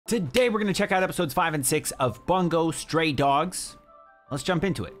Today we're going to check out episodes 5 and 6 of Bungo Stray Dogs. Let's jump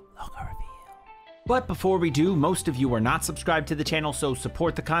into it. Logo reveal. But before we do, most of you are not subscribed to the channel, so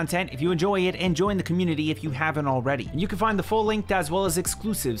support the content if you enjoy it and join the community if you haven't already. And you can find the full link as well as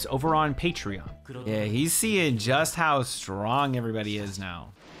exclusives over on Patreon. Yeah, he's seeing just how strong everybody is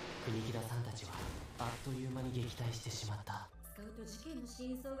now.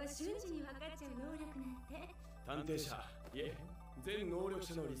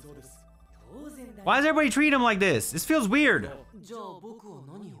 Why does everybody treat him like this? This feels weird.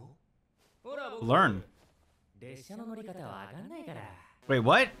 Learn. Wait,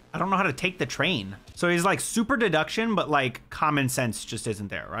 what? I don't know how to take the train. So he's like super deduction, but like common sense just isn't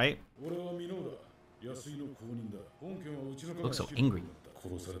there, right? Looks so angry.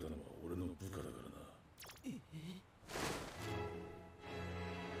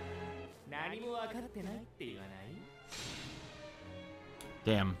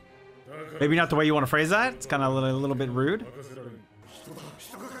 Damn. Maybe not the way you want to phrase that. It's kind of a little bit rude.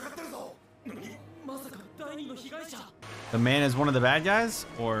 The man is one of the bad guys,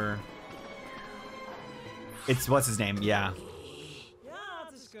 or it's what's his name? Yeah.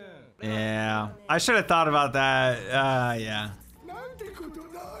 Yeah. I should have thought about that. Yeah.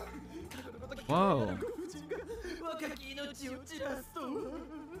 Whoa.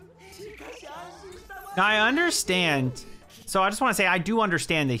 Now I understand. So I just want to say I do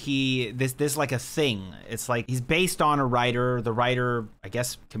understand that this like a thing. It's like he's based on a writer. The writer, I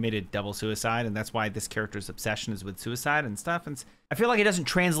guess, committed double suicide, and that's why this character's obsession is with suicide and stuff. And I feel like it doesn't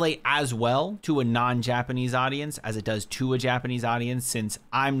translate as well to a non-Japanese audience as it does to a Japanese audience, since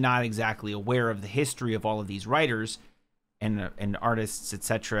I'm not exactly aware of the history of all of these writers and artists,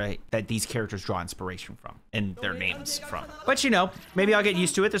 etc., that these characters draw inspiration from and their names from. But you know, maybe I'll get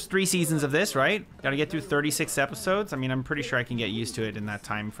used to it. There's 3 seasons of this, right? Gotta get through 36 episodes. I mean, I'm pretty sure I can get used to it in that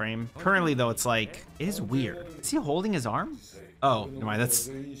time frame. Currently though, it's like, it is weird. Is he holding his arm? Oh, never mind, that's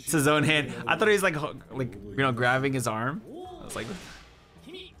his own hand. I thought he was like, you know, grabbing his arm. I was like,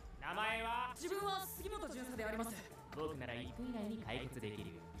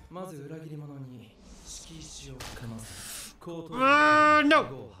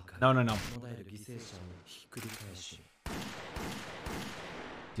 no.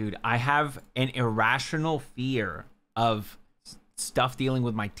 Dude, I have an irrational fear of stuff dealing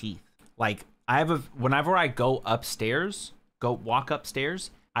with my teeth. Like, whenever I go upstairs, walk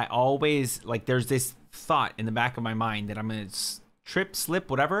upstairs, I always, like, there's this thought in the back of my mind that I'm gonna trip, slip,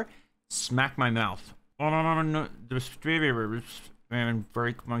 whatever, smack my mouth. Oh, no, and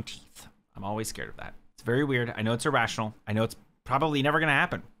break my teeth. I'm always scared of that. It's very weird. I know it's irrational. I know it's probably never gonna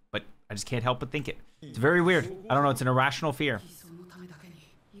happen, but I just can't help but think it. It's very weird. I don't know, it's an irrational fear.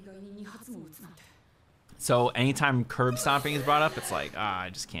 So anytime curb stomping is brought up, it's like, I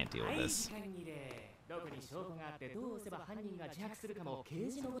just can't deal with this.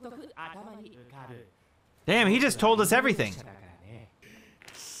 Damn, he just told us everything.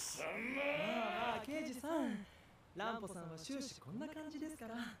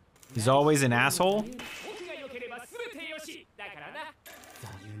 He's always an asshole.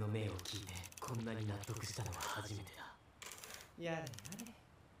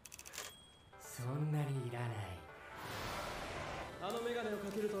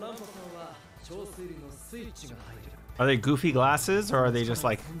 Are they goofy glasses or are they just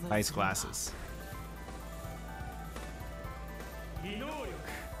like nice glasses?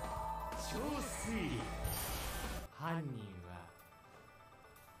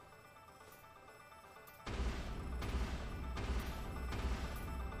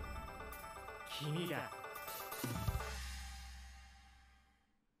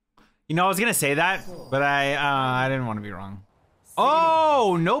 You know, I was gonna say that, but I didn't want to be wrong.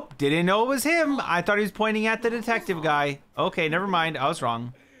 Oh, nope, didn't know it was him. I thought he was pointing at the detective guy. Okay, never mind, I was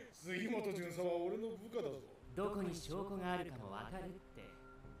wrong.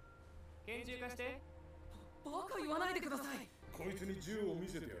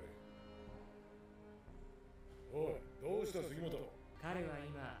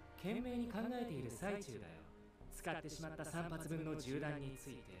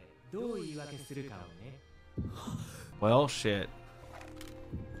 Well, shit.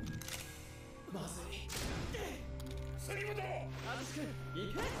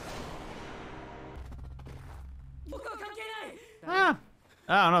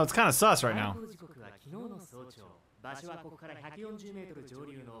 I don't know, it's kind of sus right now.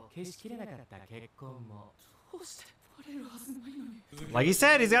 Like he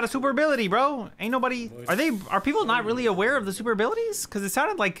said, he's got a super ability, bro. Ain't nobody... Are people not really aware of the super abilities? Because it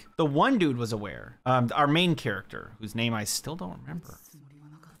sounded like the one dude was aware. Our main character, whose name I still don't remember.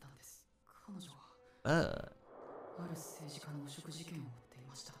 ある政治家の汚職事件を追ってい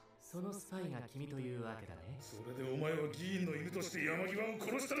ました。そのスパイが君というわけだね。それでお前は議員の犬として山際を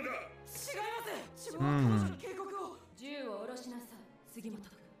殺したのか。違います。自分は彼女に警告を。銃を下ろしなさい、杉本君。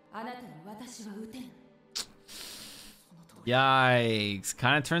あなたに私は撃てない。 Yikes.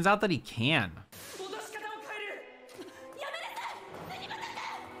 Kind of turns out that he can.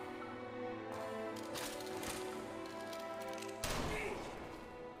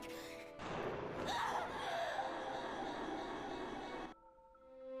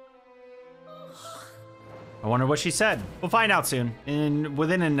 I wonder what she said. We'll find out soon,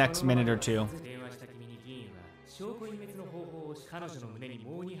 within the next minute or two.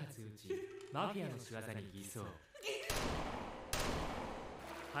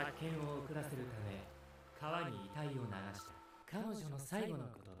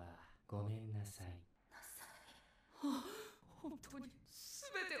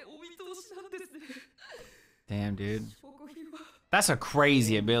 Damn, dude. That's a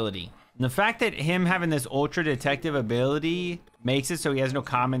crazy ability. And the fact that him having this ultra detective ability makes it so he has no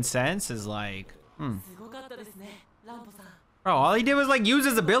common sense is like, Bro, all he did was like use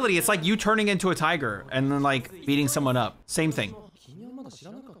his ability. It's like you turning into a tiger and then like beating someone up. Same thing.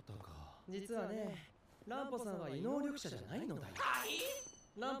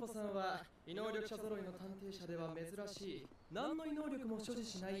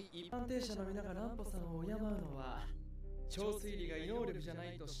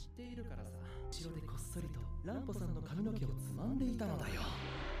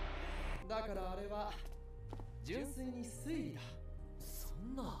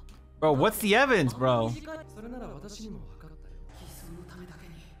 Bro, what's the evidence, bro?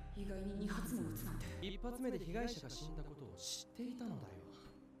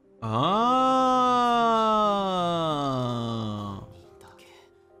 Oh.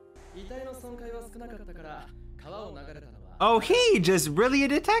 Oh, he just really a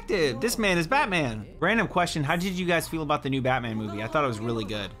detective. This man is Batman. Random question. How did you guys feel about the new Batman movie? I thought it was really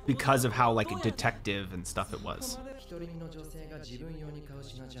good because of how like a detective and stuff it was.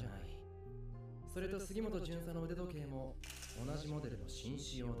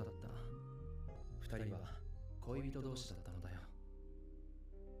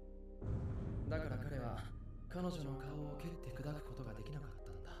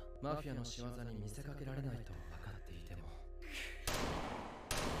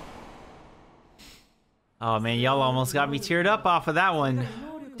 Oh man, y'all almost got me teared up off of that one.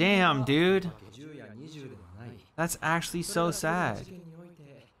 Damn, dude. That's actually so sad.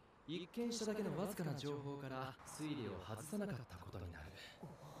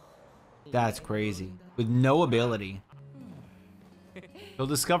 That's crazy. With no ability. He'll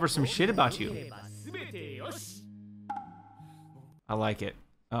discover some shit about you. I like it.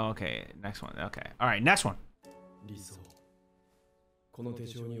 Oh, okay. Next one. Okay. All right, next one.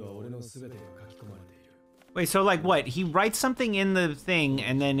 Wait, so like what? He writes something in the thing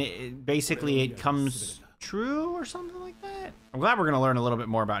and then basically it comes true or something like that? I'm glad we're going to learn a little bit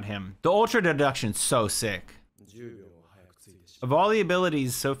more about him. The Ultra Deduction's so sick. Of all the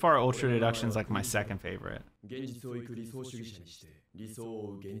abilities, so far Ultra Deduction's like my second favorite.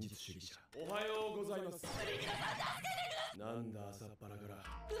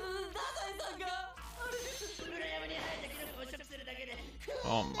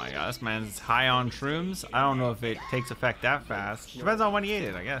 Oh my god, this man's high on shrooms. I don't know if it takes effect that fast. Depends on when he ate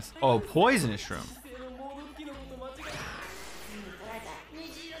it, I guess. Oh, poisonous shroom.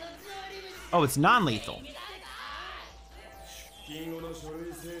 Oh, it's non-lethal.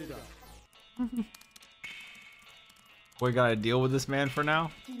 We gotta deal with this man for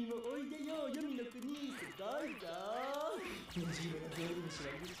now.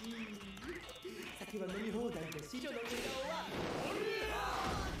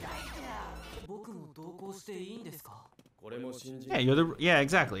 Yeah,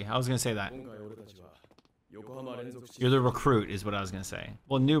 exactly. I was gonna say that. You're the recruit is what I was gonna say.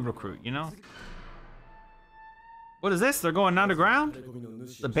 Well, new recruit, you know? What is this? They're going underground?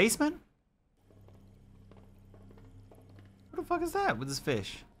 The basement? What the fuck is that with this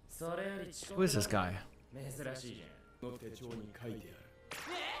fish? Who is this guy?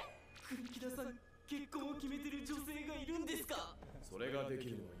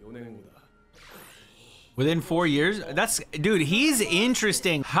 Within 4 years? That's, dude, he's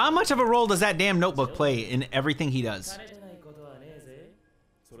interesting. How much of a role does that damn notebook play in everything he does?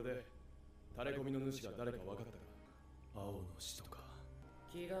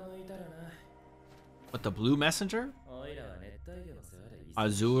 What, the blue messenger?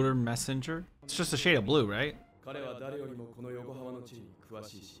 Azure messenger? It's just a shade of blue, right?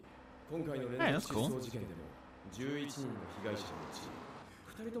 Hey, that's cool.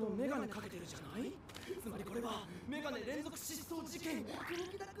 二人ともメガネかけてるじゃない。つまりこれはメガネ連続失踪事件。国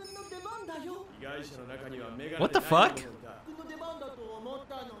木田君の出番だよ。被害者の中にはメガネ What the fuck? 君の出番だと思っ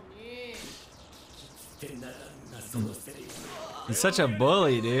たのに。 He's such a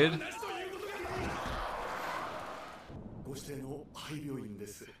bully, dude. ご指定の廃病院で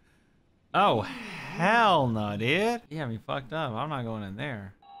す。 Oh, hell no, dude. You got me fucked up. I'm not going in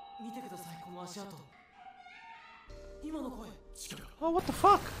there. 見てくださいこの足跡。今の声。 Oh, what the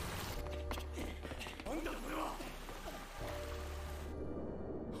fuck?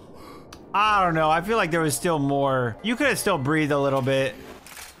 I don't know. I feel like there was still more. You could have still breathed a little bit.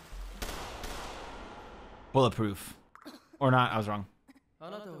 Bulletproof. Or not. I was wrong.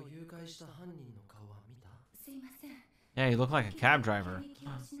 Yeah, you look like a cab driver.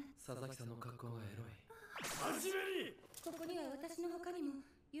 ここには私の他にも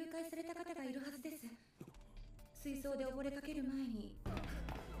誘拐された方がいるはずです。水槽で溺れかける前に。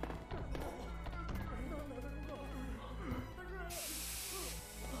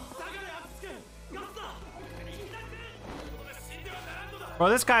Bro,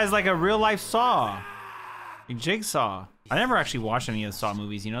 this guy is like a real life Saw. Like Jigsaw. I never actually watched any of the Saw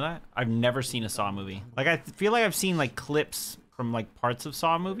movies, you know that? I've never seen a Saw movie. Like, I feel like I've seen like clips from like parts of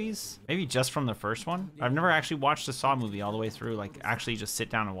Saw movies. Maybe just from the first one. I've never actually watched a Saw movie all the way through. Like, actually just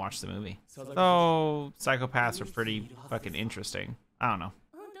sit down and watch the movie. So, psychopaths are pretty fucking interesting. I don't know.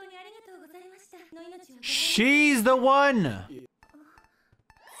 She's the one!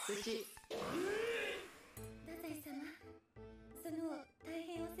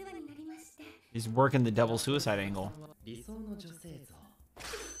 He's working the double suicide angle.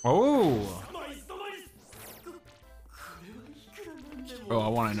 Oh! Oh, I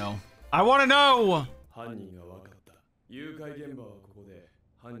want to know. I want to know!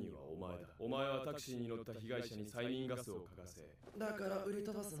 だから売り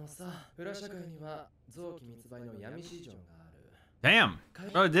飛ばすのさ。裏社会には臓器密売の闇市場がある。 Damn.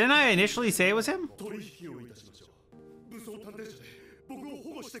 Oh, didn't I initially say it was him?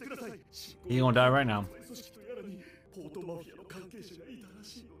 He's gonna die right now.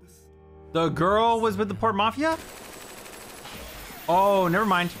 The girl was with the Port Mafia? Oh, never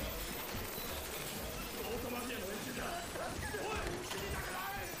mind.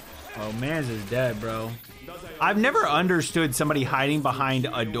 Oh, Mans is dead, bro. I've never understood somebody hiding behind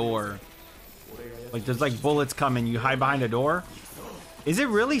a door. Like, there's like bullets coming, you hide behind a door? Is it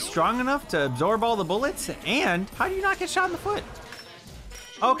really strong enough to absorb all the bullets? And how do you not get shot in the foot?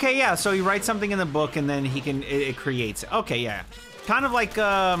 Okay, yeah, so he writes something in the book and then he can, it creates. Okay, yeah. Kind of like,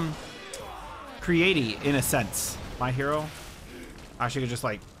 Creati in a sense. My Hero. I should just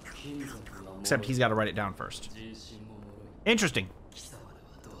like, except he's got to write it down first. Interesting.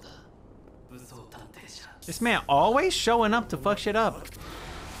 This man always showing up to fuck shit up.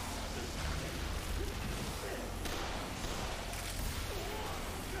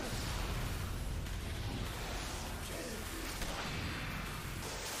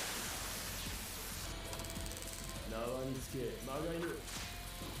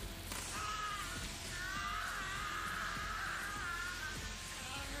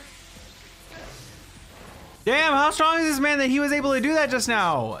 Damn, how strong is this man that he was able to do that just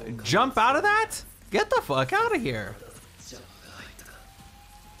now? Jump out of that? Get the fuck out of here.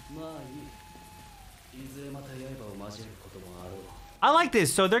 I like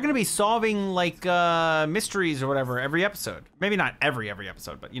this. So they're going to be solving like mysteries or whatever every episode. Maybe not every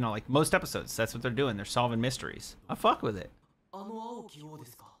episode, but you know, like most episodes. That's what they're doing. They're solving mysteries. I fuck with it.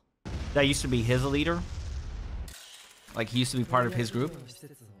 That used to be his leader. Like he used to be part of his group.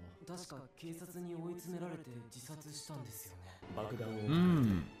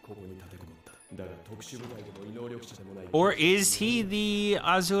 Or is he the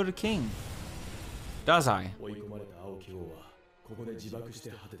Azure King? Dazai.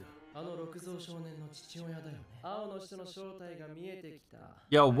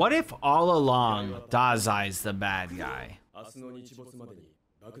 Yo, what if all along Dazai's the bad guy?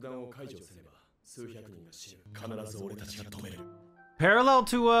 Parallel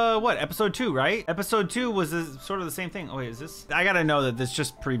to, what, episode 2, right? Episode 2 was sort of the same thing. Oh, wait, is this? I gotta know that this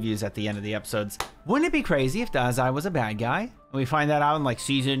just previews at the end of the episodes. Wouldn't it be crazy if Dazai was a bad guy? And we find that out in like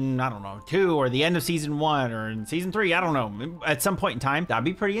season, I don't know, 2 or the end of season 1 or in season 3, I don't know. At some point in time, that'd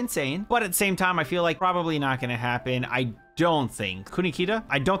be pretty insane. But at the same time, I feel like probably not gonna happen. I don't think. Kunikita?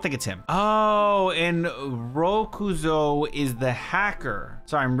 I don't think it's him. Oh, and Rokuzo is the hacker.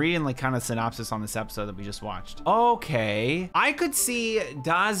 Sorry, I'm reading like kind of synopsis on this episode that we just watched. Okay. I could see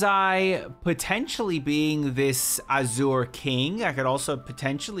Dazai potentially being this Azure King. I could also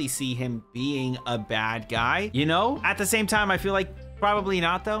potentially see him being a bad guy, you know? At the same time, I feel like probably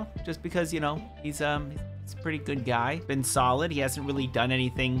not though, just because, you know, he's a pretty good guy, been solid. He hasn't really done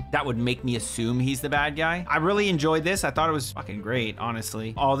anything that would make me assume he's the bad guy. I really enjoyed this. I thought it was fucking great,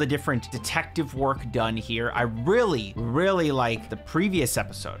 honestly. All the different detective work done here. I really like the previous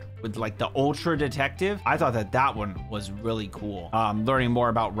episode with like the ultra detective. I thought that one was really cool. Learning more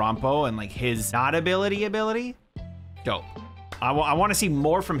about Rampo and like his not ability. Dope. I want to see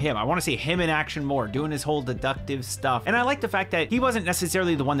more from him. I want to see him in action more, doing his whole deductive stuff. And I like the fact that he wasn't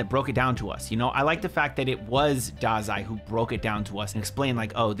necessarily the one that broke it down to us. You know, I like the fact that it was Dazai who broke it down to us and explained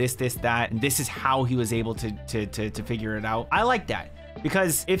like, oh, this, that, and this is how he was able to figure it out. I like that.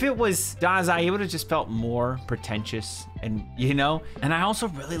 Because if it was Dazai, it would have just felt more pretentious and, you know? And I also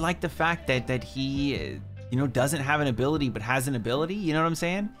really like the fact that he, you know, doesn't have an ability, but has an ability. You know what I'm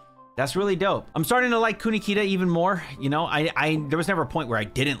saying? That's really dope. I'm starting to like Kunikita even more. You know, there was never a point where I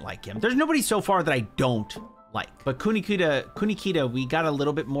didn't like him. There's nobody so far that I don't like. But Kunikita, we got a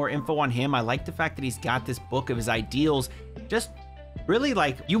little bit more info on him. I like the fact that he's got this book of his ideals. Just really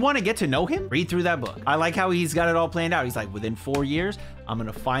like, you want to get to know him? Read through that book. I like how he's got it all planned out. He's like, within 4 years, I'm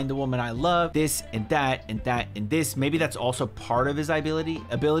going to find the woman I love, this and that and that and this. Maybe that's also part of his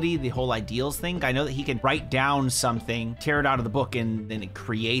ability, the whole ideals thing. I know that he can write down something, tear it out of the book, and then it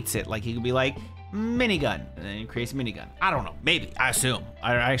creates it. Like he could be like, minigun, and then he creates a minigun. I don't know, maybe, I assume.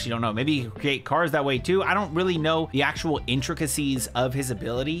 I actually don't know. Maybe he could create cars that way too. I don't really know the actual intricacies of his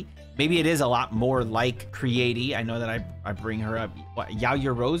ability. Maybe it is a lot more like Creati. I know that I bring her up. What,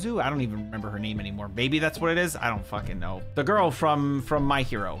 Yaoyorozu? I don't even remember her name anymore. Maybe that's what it is. I don't fucking know. The girl from My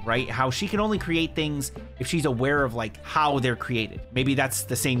Hero, right? How she can only create things if she's aware of like how they're created. Maybe that's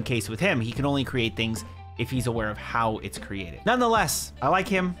the same case with him. He can only create things if he's aware of how it's created. Nonetheless, I like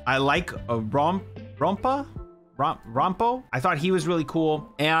him. I like Rampo. I thought he was really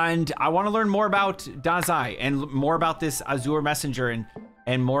cool. And I want to learn more about Dazai and more about this Azure Messenger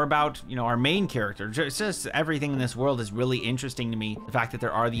and more about, you know, our main character. Just everything in this world is really interesting to me. The fact that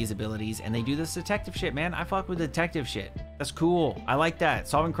there are these abilities and they do this detective shit, man. I fuck with detective shit. That's cool. I like that.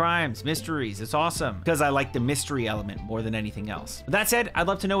 Solving crimes, mysteries. It's awesome because I like the mystery element more than anything else. With that said, I'd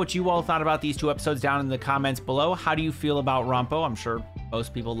love to know what you all thought about these 2 episodes down in the comments below. How do you feel about Rampo? I'm sure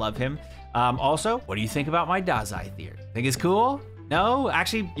most people love him. Also, what do you think about my Dazai theory? Think it's cool? No?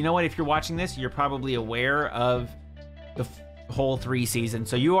 Actually, you know what? If you're watching this, you're probably aware of the whole 3 seasons,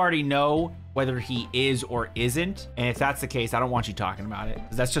 so you already know whether he is or isn't. And if that's the case, I don't want you talking about it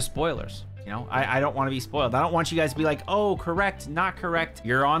because that's just spoilers. You know, I don't want to be spoiled. I don't want you guys to be like, oh, correct, not correct,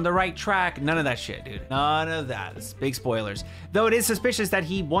 you're on the right track. None of that shit, dude. None of that. It's big spoilers. Though it is suspicious that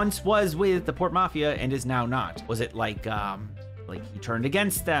he once was with the Port Mafia and is now not. Was it like he turned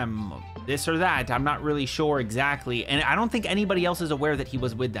against them, this or that? I'm not really sure exactly. And I don't think anybody else is aware that he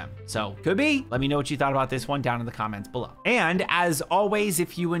was with them. So could be. Let me know what you thought about this one down in the comments below. And as always,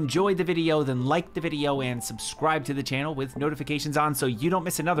 if you enjoyed the video, then like the video and subscribe to the channel with notifications on so you don't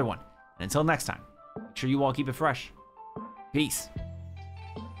miss another one. And until next time, make sure you all keep it fresh. Peace.